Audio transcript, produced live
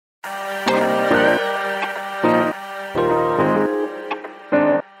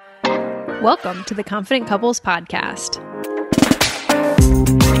Welcome to the Confident Couples Podcast.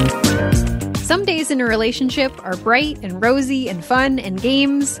 Some days in a relationship are bright and rosy and fun and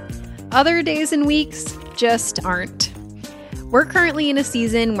games. Other days and weeks just aren't. We're currently in a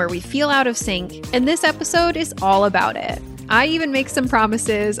season where we feel out of sync, and this episode is all about it. I even make some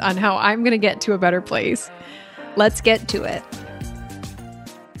promises on how I'm going to get to a better place. Let's get to it.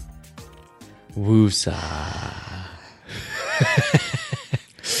 Woosa.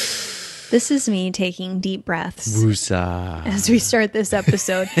 This is me taking deep breaths Woosa. as we start this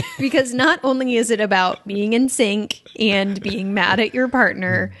episode, because not only is it about being in sync and being mad at your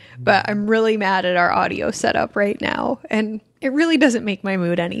partner, but I'm really mad at our audio setup right now, and it really doesn't make my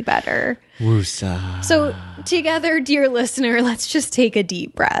mood any better. Woosa. So together, dear listener, let's just take a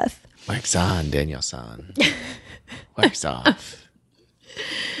deep breath. Wax on, Daniel-san. Wax off.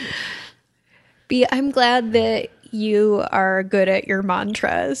 B, I'm glad that you are good at your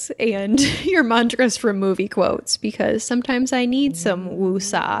mantras and your mantras from movie quotes, because sometimes I need some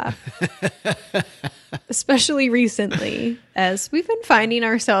woosah. Especially recently, as we've been finding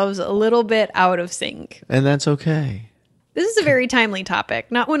ourselves a little bit out of sync. And that's okay. This is a very timely topic,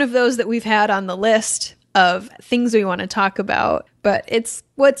 not one of those that we've had on the list of things we want to talk about, but it's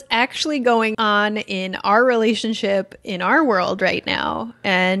what's actually going on in our relationship, in our world right now.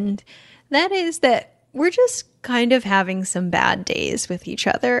 And that is that we're just kind of having some bad days with each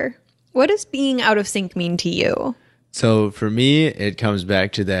other. What does being out of sync mean to you? So for me, it comes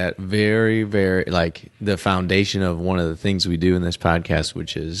back to that very, very, like the foundation of one of the things we do in this podcast,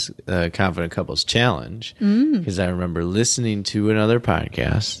 which is Confident Couples Challenge. Because I remember listening to another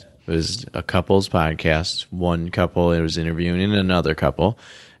podcast. It was a couples podcast. One couple, it was interviewing another couple,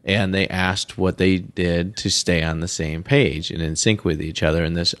 and they asked what they did to stay on the same page and in sync with each other.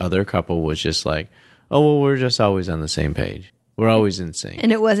 And this other couple was just like, oh, well, we're just always on the same page. We're always in sync.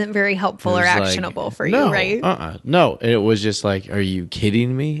 And it wasn't very helpful or actionable for you, right? No, it was just like, are you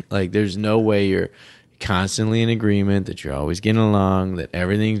kidding me? Like, there's no way you're constantly in agreement, that you're always getting along, that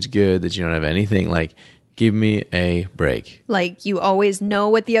everything's good, that you don't have anything. Like, give me a break. Like, you always know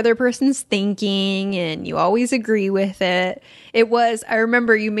what the other person's thinking and you always agree with it. I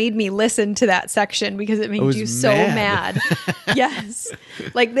remember you made me listen to that section because it made you so mad. Yes.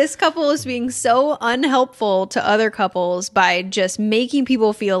 Like, this couple is being so unhelpful to other couples by just making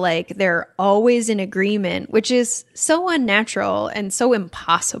people feel like they're always in agreement, which is so unnatural and so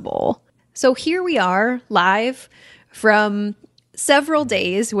impossible. So here we are live from several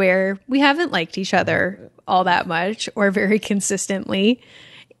days where we haven't liked each other all that much or very consistently.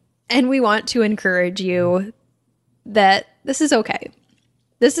 And we want to encourage you that this is okay.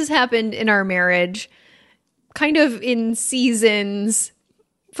 This has happened in our marriage kind of in seasons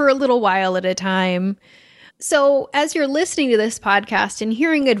for a little while at a time. So as you're listening to this podcast and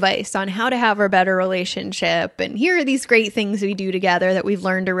hearing advice on how to have a better relationship, and here are these great things we do together that we've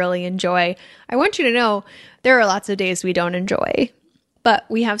learned to really enjoy, I want you to know there are lots of days we don't enjoy, but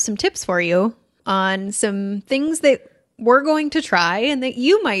we have some tips for you on some things that we're going to try and that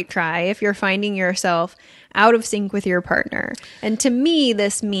you might try if you're finding yourself out of sync with your partner. And to me,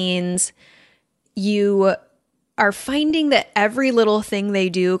 this means you are finding that every little thing they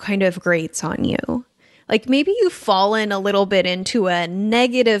do kind of grates on you. Like, maybe you've fallen a little bit into a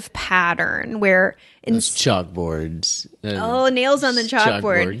negative pattern where chalkboards. Nails on the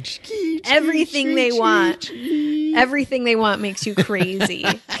chalkboard. Everything they want makes you crazy.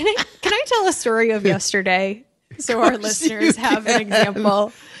 Can I tell a story of yesterday so our listeners have an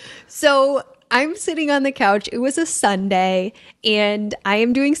example? So I'm sitting on the couch. It was a Sunday, and I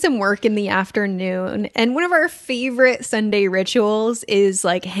am doing some work in the afternoon. And one of our favorite Sunday rituals is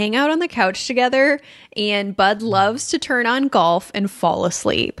like hang out on the couch together. And Bud loves to turn on golf and fall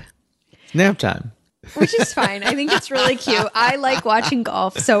asleep. Nap time. Which is fine. I think it's really cute. I like watching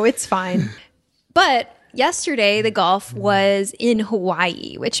golf, so it's fine. But yesterday, the golf was in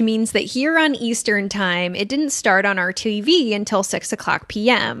Hawaii, which means that here on Eastern time, it didn't start on our TV until 6 o'clock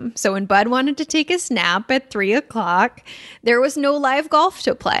p.m. So when Bud wanted to take his nap at 3 o'clock, there was no live golf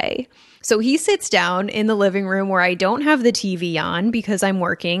to play. So he sits down in the living room where I don't have the TV on because I'm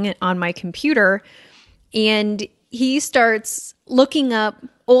working on my computer, and he starts looking up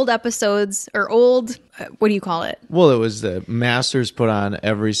old episodes or old, what do you call it? Well, it was the Masters put on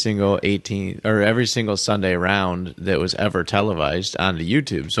every single Sunday round that was ever televised onto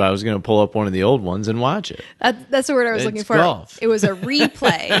YouTube. So I was going to pull up one of the old ones and watch it. That's the word I was looking for. Golf. It was a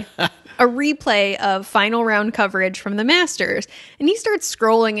replay. A replay of final round coverage from the Masters. And he starts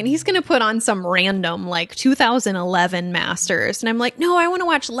scrolling and he's going to put on some random like 2011 Masters. And I'm like, no, I want to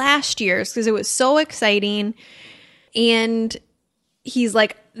watch last year's because it was so exciting. And he's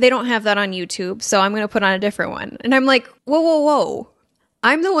like, they don't have that on YouTube, so I'm going to put on a different one. And I'm like, whoa.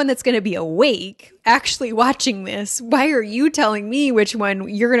 I'm the one that's going to be awake actually watching this. Why are you telling me which one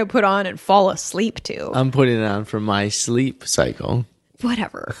you're going to put on and fall asleep to? I'm putting it on for my sleep cycle.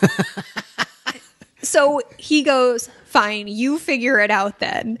 Whatever. So he goes, fine, you figure it out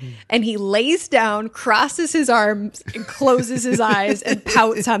then. And he lays down, crosses his arms, and closes his eyes and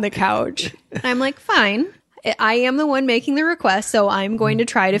pouts on the couch. And I'm like, fine. I am the one making the request, so I'm going to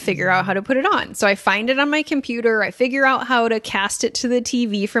try to figure out how to put it on. So I find it on my computer. I figure out how to cast it to the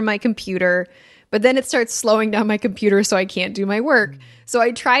TV from my computer. But then it starts slowing down my computer, so I can't do my work. So I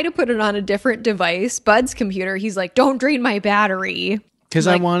try to put it on a different device, Bud's computer. He's like, don't drain my battery. Because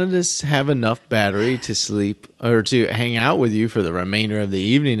I wanted to have enough battery to sleep or to hang out with you for the remainder of the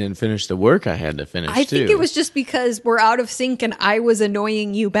evening and finish the work I had to finish, I think it was just because we're out of sync and I was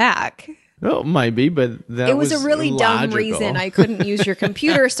annoying you back. Oh, it might be, but it was a really dumb reason I couldn't use your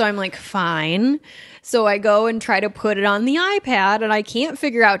computer. So I'm like, fine. So I go and try to put it on the iPad and I can't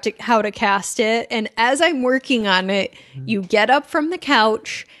figure out how to cast it. And as I'm working on it, you get up from the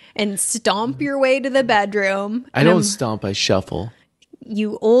couch and stomp your way to the bedroom. I don't stomp, I shuffle.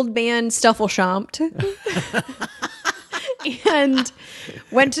 You old man stuffle-shomped. And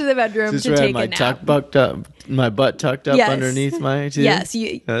went to the bedroom to take a nap. My butt tucked up underneath my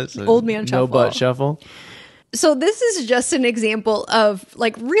teeth. Yes, old man shuffle. No butt shuffle. So this is just an example of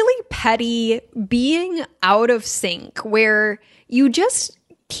like really petty being out of sync where you just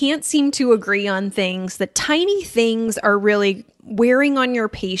can't seem to agree on things. The tiny things are really wearing on your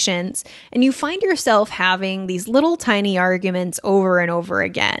patience, and you find yourself having these little tiny arguments over and over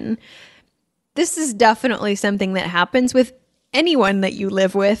again. This is definitely something that happens with anyone that you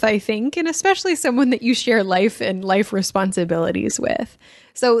live with, I think, and especially someone that you share life and life responsibilities with.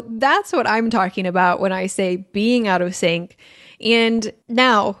 So that's what I'm talking about when I say being out of sync. And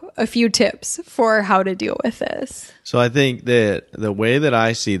now a few tips for how to deal with this. So I think that the way that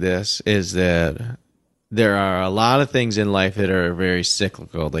I see this is that there are a lot of things in life that are very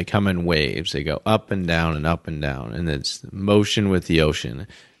cyclical. They come in waves. They go up and down and up and down. And it's motion with the ocean.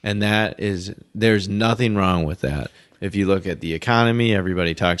 And there's nothing wrong with that. If you look at the economy,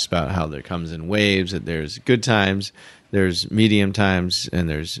 everybody talks about how there comes in waves, that there's good times, there's medium times, and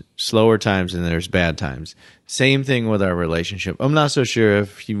there's slower times, and there's bad times. Same thing with our relationship. I'm not so sure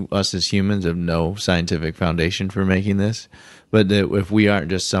if us as humans have no scientific foundation for making this, but that if we aren't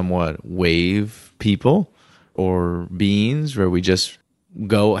just somewhat wave people or beings where we just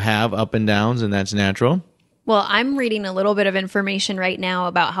have up and downs and that's natural. Well, I'm reading a little bit of information right now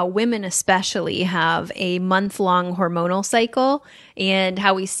about how women especially have a month-long hormonal cycle and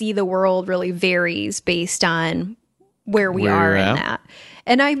how we see the world really varies based on where we are in that.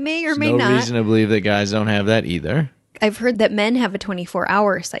 And I may or may not. No reason to believe that guys don't have that either. I've heard that men have a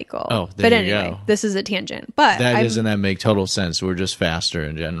 24-hour cycle. Oh, there but you anyway, go. This is a tangent. But doesn't that make total sense? We're just faster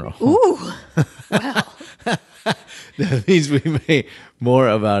in general. Ooh, well. That means we make more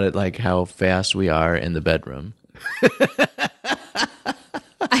about it, like how fast we are in the bedroom.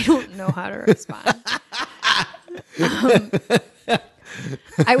 I don't know how to respond.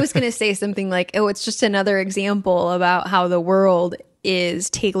 I was going to say something like, oh, it's just another example about how the world is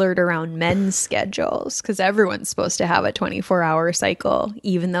tailored around men's schedules because everyone's supposed to have a 24-hour cycle,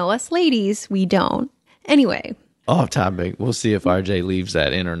 even though us ladies, we don't. Anyway. Off topic. We'll see if RJ leaves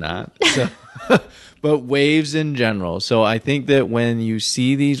that in or not. So, but waves in general. So I think that when you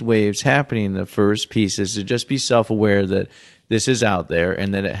see these waves happening, the first piece is to just be self-aware that this is out there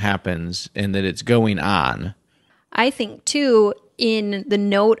and that it happens and that it's going on. I think, too, in the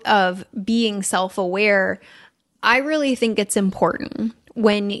note of being self-aware, I really think it's important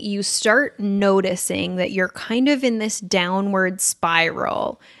when you start noticing that you're kind of in this downward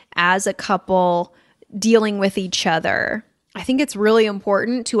spiral as a couple dealing with each other. I think it's really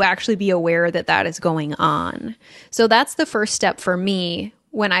important to actually be aware that that is going on. So that's the first step for me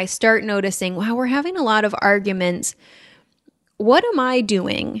when I start noticing, wow, we're having a lot of arguments. What am I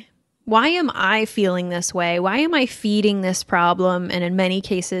doing? Why am I feeling this way? Why am I feeding this problem? And in many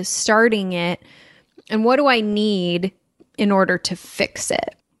cases, starting it. And what do I need in order to fix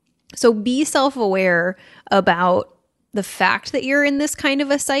it? So be self-aware about the fact that you're in this kind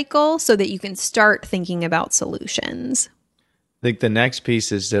of a cycle so that you can start thinking about solutions. I think the next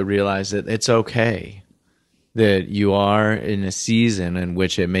piece is to realize that it's okay that you are in a season in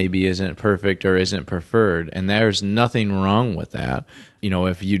which it maybe isn't perfect or isn't preferred, and there's nothing wrong with that. You know,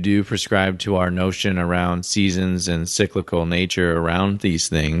 if you do prescribe to our notion around seasons and cyclical nature around these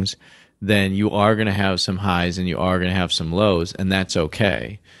things, then you are going to have some highs and you are going to have some lows, and that's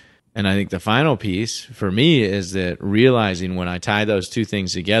okay. And I think the final piece for me is that realizing when I tie those two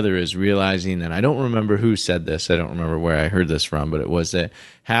things together is realizing, and I don't remember who said this, I don't remember where I heard this from, but it was that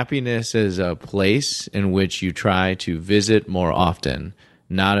happiness is a place in which you try to visit more often,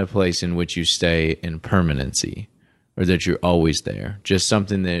 not a place in which you stay in permanency or that you're always there. Just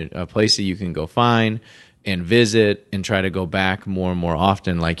something that, a place that you can go find and visit and try to go back more and more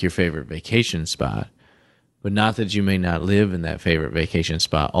often, like your favorite vacation spot. But not that you may not live in that favorite vacation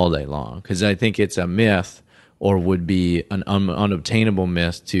spot all day long, because I think it's a myth, or would be an unobtainable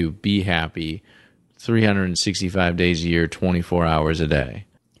myth, to be happy 365 days a year, 24 hours a day.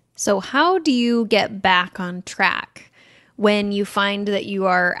 So how do you get back on track when you find that you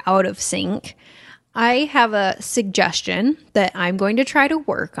are out of sync? I have a suggestion that I'm going to try to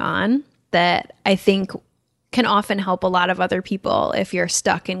work on that I think can often help a lot of other people if you're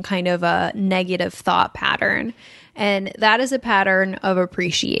stuck in kind of a negative thought pattern. And that is a pattern of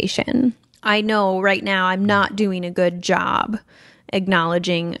appreciation. I know right now I'm not doing a good job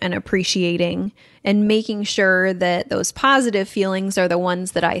acknowledging and appreciating and making sure that those positive feelings are the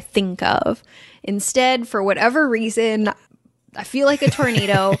ones that I think of. Instead, for whatever reason, I feel like a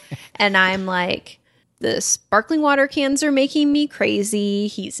tornado and I'm like, the sparkling water cans are making me crazy.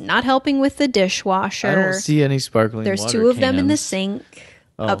 He's not helping with the dishwasher. I don't see any sparkling There's water two of them in the cans. sink,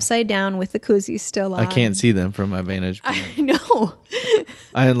 upside down with the koozie still on. I can't see them from my vantage point. I know.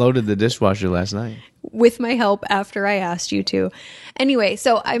 I unloaded the dishwasher last night. With my help after I asked you to. Anyway,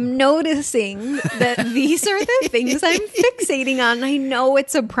 so I'm noticing that these are the things I'm fixating on. I know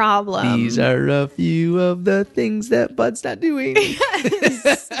it's a problem. These are a few of the things that Bud's not doing.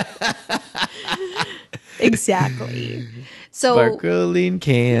 Yes. Exactly. So Sparkling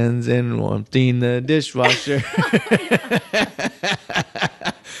cans and wanting the dishwasher.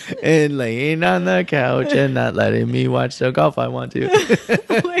 And laying on the couch and not letting me watch the golf I want to.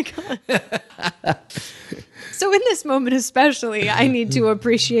 Oh my God. So in this moment especially, I need to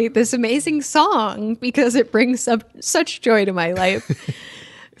appreciate this amazing song because it brings up such joy to my life.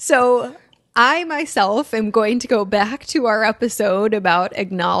 So I myself am going to go back to our episode about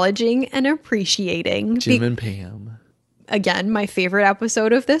acknowledging and appreciating. Jim and Pam. Again, my favorite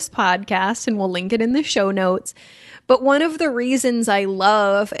episode of this podcast, and we'll link it in the show notes. But one of the reasons I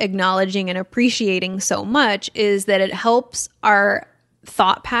love acknowledging and appreciating so much is that it helps our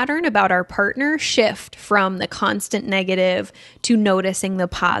thought pattern about our partner shift from the constant negative to noticing the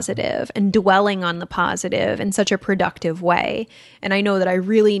positive and dwelling on the positive in such a productive way. And I know that I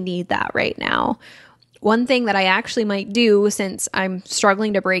really need that right now. One thing that I actually might do, since I'm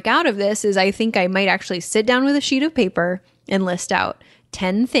struggling to break out of this, is I think I might actually sit down with a sheet of paper and list out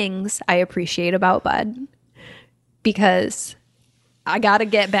 10 things I appreciate about Bud, because I got to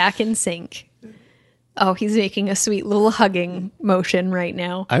get back in sync. Oh, he's making a sweet little hugging motion right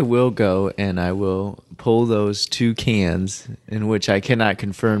now. I will go and I will pull those two cans in which I cannot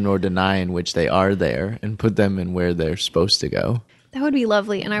confirm nor deny in which they are there and put them in where they're supposed to go. That would be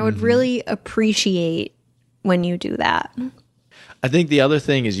lovely. And I would really appreciate when you do that. I think the other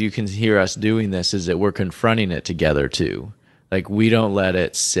thing is you can hear us doing this is that we're confronting it together too. Like we don't let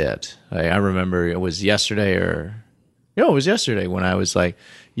it sit. I remember it was yesterday when I was like,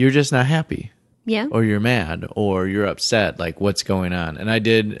 you're just not happy. Yeah. Or you're mad or you're upset. Like what's going on? And I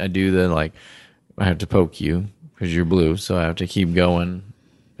do the like, I have to poke you because you're blue. So I have to keep going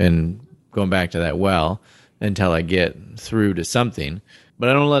and going back to that well until I get through to something. But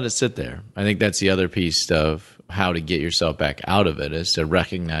I don't let it sit there. I think that's the other piece of how to get yourself back out of it is to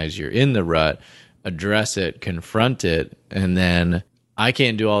recognize you're in the rut, address it, confront it, and then I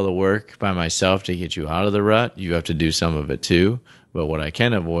can't do all the work by myself to get you out of the rut. You have to do some of it too. But what I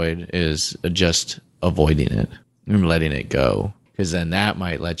can avoid is just avoiding it and letting it go. Because then that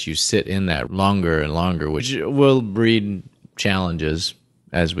might let you sit in that longer and longer, which will breed challenges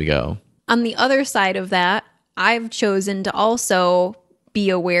as we go. On the other side of that, I've chosen to also be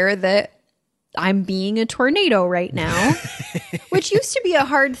aware that I'm being a tornado right now, which used to be a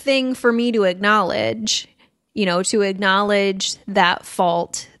hard thing for me to acknowledge, to acknowledge that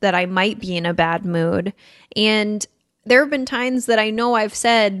fault that I might be in a bad mood. And there have been times that I know I've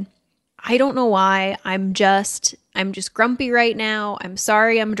said, I don't know why, I'm just grumpy right now. I'm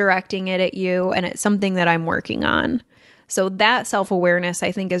sorry I'm directing it at you, and it's something that I'm working on. So that self-awareness,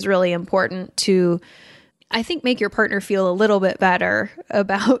 I think, is really important to, I think, make your partner feel a little bit better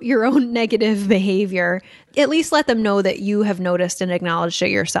about your own negative behavior. At least let them know that you have noticed and acknowledged it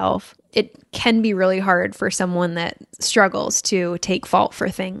yourself. It can be really hard for someone that struggles to take fault for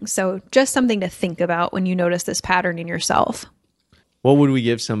things. So just something to think about when you notice this pattern in yourself. What would we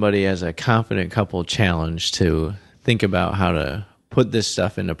give somebody as a confident couple challenge to think about how to put this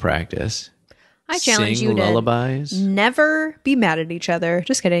stuff into practice. I challenge Sing you to lullabies. Never be mad at each other.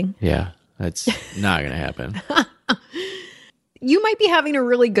 Just kidding. Yeah, that's not going to happen. You might be having a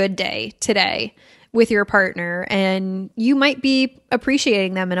really good day today with your partner, and you might be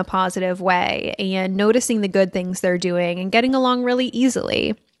appreciating them in a positive way and noticing the good things they're doing and getting along really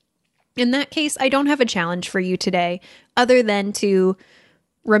easily. In that case, I don't have a challenge for you today other than to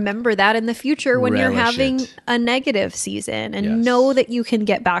remember that in the future when you're having a negative season and know that you can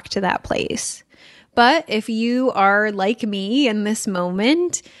get back to that place. But if you are like me in this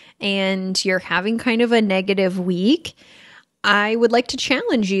moment and you're having kind of a negative week, I would like to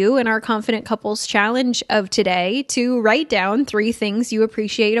challenge you in our Confident Couples Challenge of today to write down 3 things you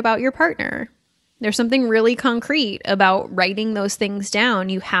appreciate about your partner. There's something really concrete about writing those things down.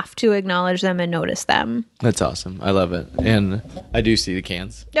 You have to acknowledge them and notice them. That's awesome. I love it. And I do see the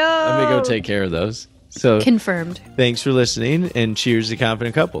cans. No! I'm going to go take care of those. So confirmed. Thanks for listening, and cheers to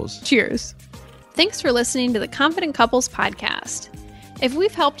Confident Couples. Cheers. Thanks for listening to the Confident Couples Podcast. If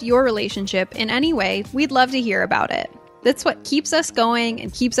we've helped your relationship in any way, we'd love to hear about it. That's what keeps us going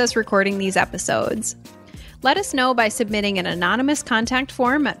and keeps us recording these episodes. Let us know by submitting an anonymous contact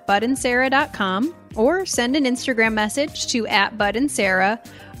form at budandsarah.com or send an Instagram message to @budandsarah,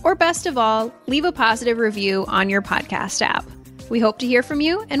 or best of all, leave a positive review on your podcast app. We hope to hear from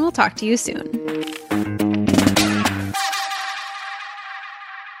you, and we'll talk to you soon.